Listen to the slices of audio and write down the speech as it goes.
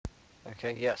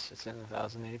Okay, yes, it's in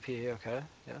 1080p. Okay,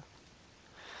 yeah.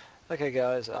 Okay,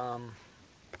 guys.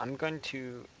 I'm going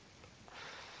to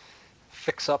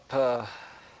fix up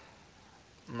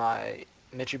my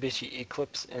Mitsubishi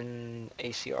Eclipse in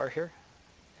ACR here,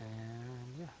 and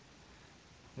yeah.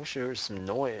 Wish there was some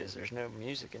noise. There's no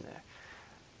music in there,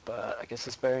 but I guess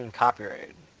it's better than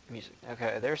copyrighted music.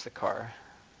 Okay, there's the car.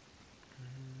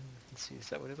 Let's see, is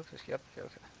that what it looks like? Yep. Okay.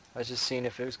 I was just seeing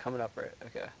if it was coming up right.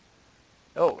 Okay.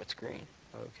 Oh, it's green.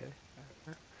 Okay.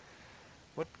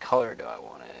 What color do I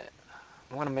want it?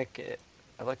 I want to make it.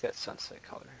 I like that sunset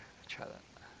color. Try that.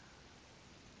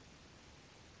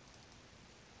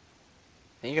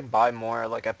 And you can buy more.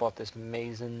 Like I bought this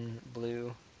Mason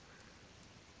blue.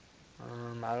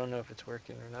 I don't know if it's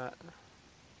working or not.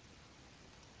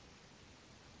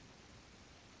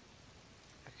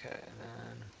 Okay, and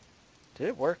then did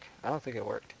it work? I don't think it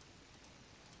worked.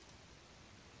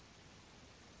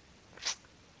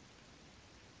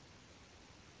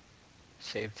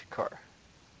 Save to car.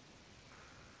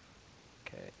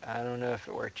 Okay, I don't know if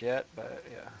it worked yet, but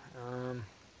yeah.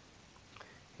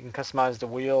 You can customize the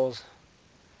wheels,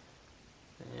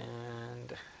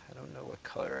 and I don't know what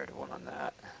color I'd want on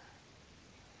that.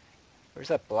 Where's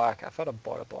that black? I thought I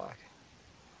bought a black.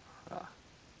 Ah.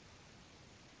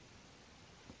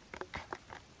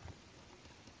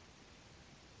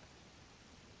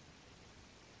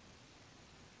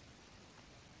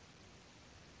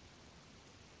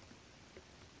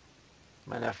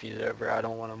 My nephew's over. I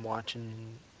don't want him watching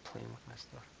and playing with my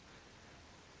stuff.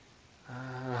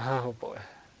 Oh boy.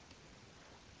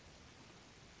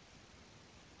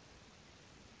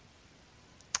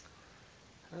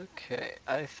 Okay,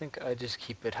 I think I just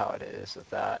keep it how it is with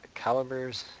that.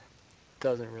 Calibers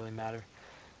doesn't really matter.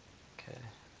 Okay.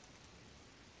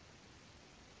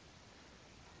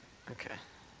 Okay.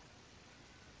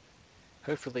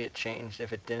 Hopefully it changed.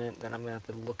 If it didn't, then I'm going to have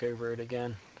to look over it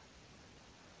again.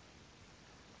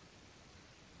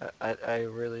 I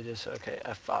really just... Okay,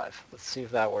 F5. Let's see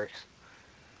if that works.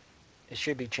 It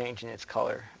should be changing its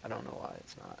color. I don't know why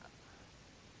it's not.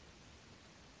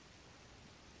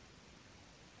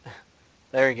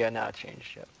 There we go. Now it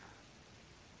changed. Yep.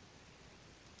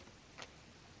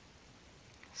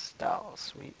 Style.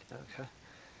 Sweet. Okay.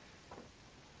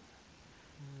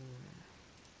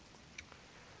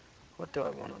 What do I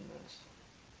want on this?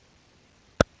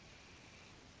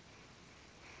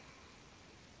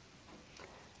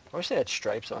 I wish they had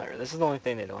stripes on it. This is the only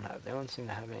thing they don't have. They don't seem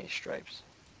to have any stripes.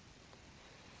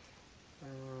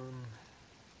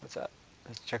 What's that?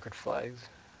 That's checkered flags.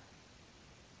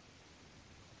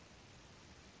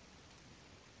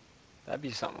 That'd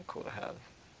be something cool to have.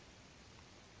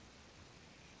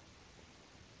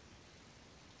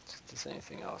 If there's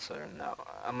anything else, I don't know.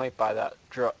 I might buy that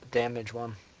damage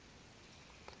one.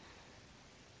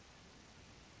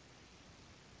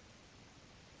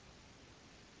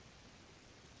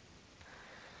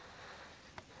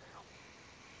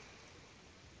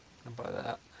 I'll buy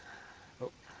that.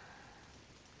 Oh.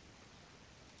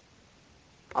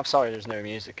 I'm sorry there's no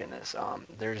music in this.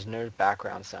 There's no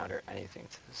background sound or anything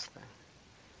to this thing.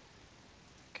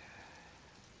 Okay.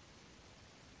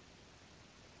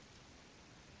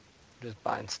 Just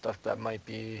buying stuff that might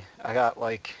be... I got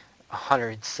like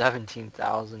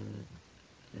 117,000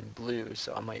 in blue,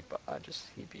 so I might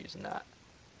just keep using that.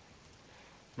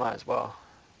 Might as well.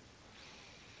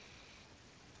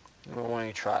 I don't want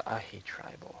to try... I hate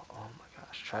tribal. Oh my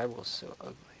gosh, tribal is so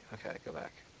ugly. Okay, go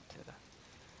back to the...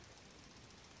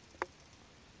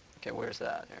 Okay, where's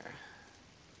that there?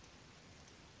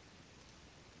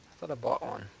 I thought I bought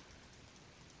one.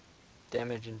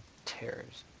 Damage and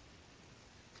tears.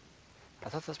 I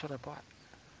thought that's what I bought.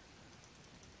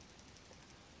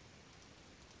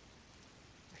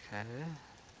 Okay.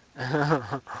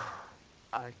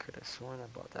 I could have sworn I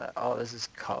bought that. Oh, this is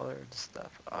colored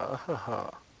stuff.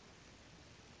 Oh.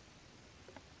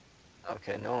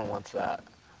 Okay, no one wants that.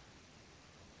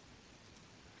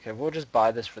 Okay, we'll just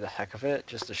buy this for the heck of it,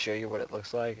 just to show you what it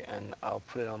looks like, and I'll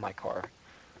put it on my car.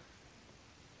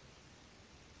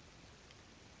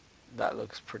 That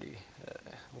looks pretty.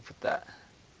 We'll put that.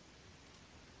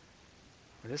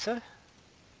 What is that?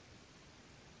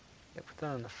 Yeah, put that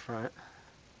on the front.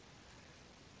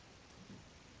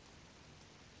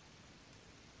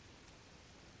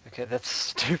 Okay, that's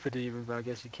stupid even, but I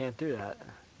guess you can't do that.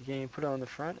 You can't even put it on the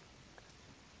front?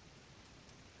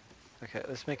 Okay,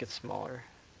 let's make it smaller.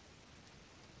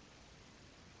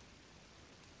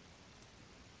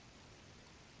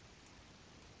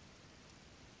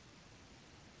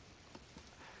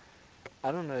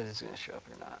 I don't know if it's going to show up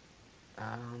or not.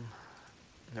 On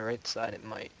the right side it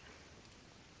might.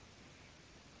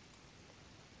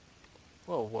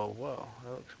 Whoa, whoa, whoa.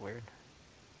 That looks weird.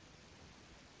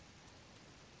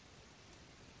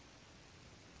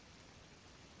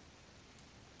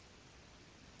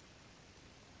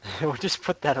 We'll just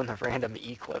put that on the random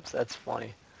Eclipse. That's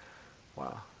funny.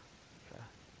 Wow. Okay.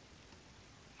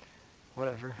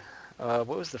 Whatever. What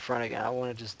was the front again? I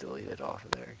want to just delete it off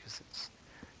of there because it's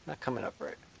not coming up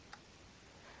right.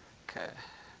 Okay.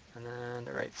 And then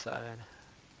the right side.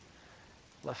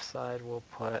 Left side we'll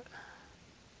put...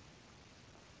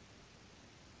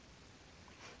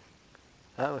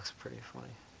 That looks pretty funny.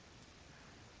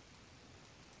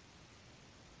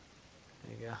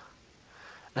 There you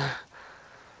go.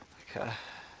 Okay.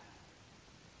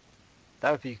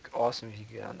 That would be awesome if you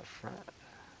could get on the front.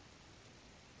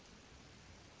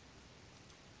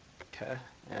 Okay.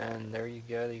 And there you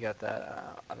go. You got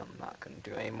that. I'm not going to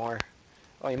do any more.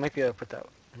 Oh, you might be able to put that...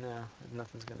 No,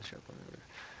 nothing's going to show up on the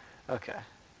roof. Okay.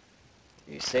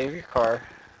 You save your car.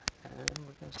 And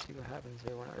we're going to see what happens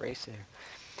here when I race here.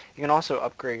 You can also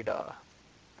upgrade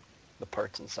the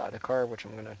parts inside the car, which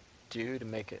I'm going to do to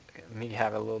make it me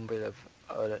have a little bit of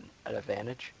an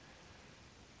advantage.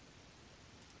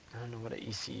 I don't know what an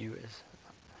ECU is.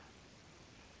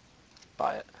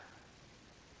 Buy it.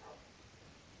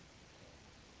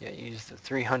 Yeah, use the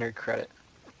 300 credit.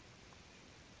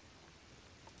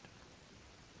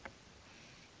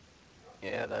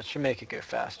 Yeah, that should make it go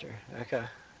faster. Okay.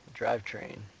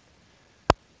 Drivetrain.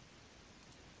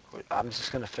 I'm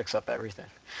just going to fix up everything.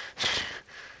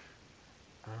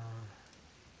 um,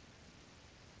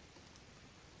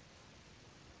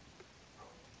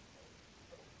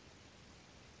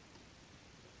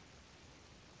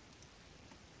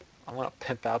 I want to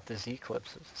pimp out this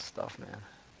Eclipse stuff, man.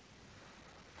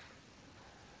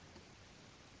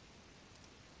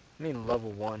 I mean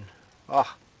level 1.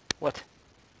 Oh, what?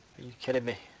 Are you kidding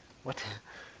me? What?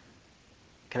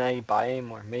 Can I buy any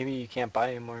more? Maybe you can't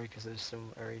buy any more because there's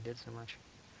I already did so much.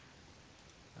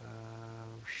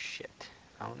 Oh, shit.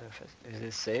 I don't know if does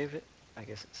it save it? I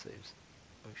guess it saves.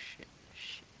 Oh, shit.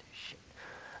 Shit.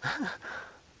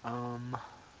 Let's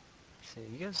see,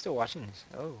 you guys still watching this?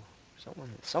 Oh,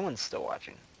 someone's still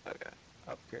watching. Okay.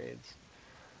 Upgrades.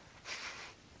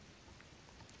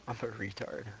 I'm a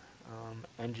retard.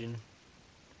 Engine.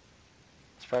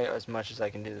 It's probably as much as I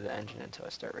can do to the engine until I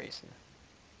start racing.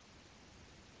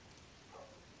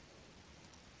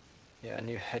 Yeah, a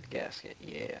new head gasket.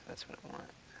 Yeah, that's what I want.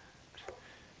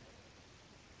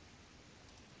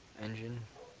 Engine.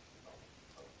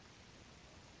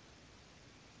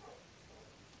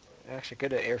 Actually, go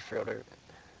to air filter.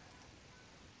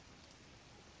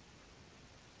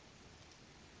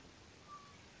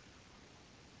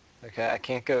 Okay, I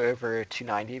can't go over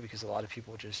 290 because a lot of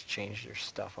people just change their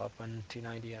stuff up on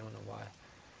 290. I don't know why.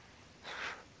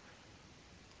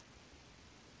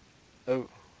 Oh,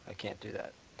 I can't do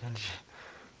that.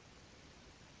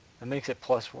 That makes it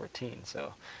plus 14,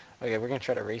 so... Okay, we're going to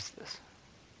try to race this.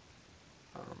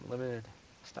 Limited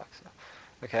stock sale.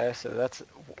 Okay, so that's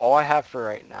all I have for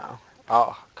right now.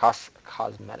 Oh,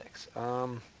 cosmetics.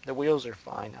 The wheels are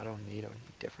fine. I don't need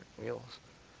different wheels.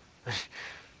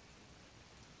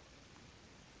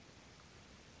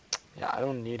 Yeah, I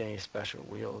don't need any special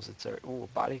wheels. It's a... Ooh,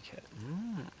 body kit.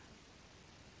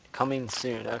 Coming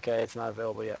soon. Okay, it's not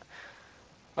available yet.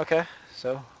 Okay,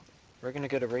 so we're gonna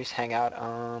go to race hangout.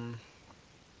 I'm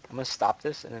gonna stop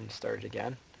this and then start it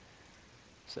again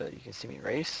so that you can see me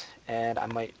race. And I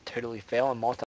might totally fail and multi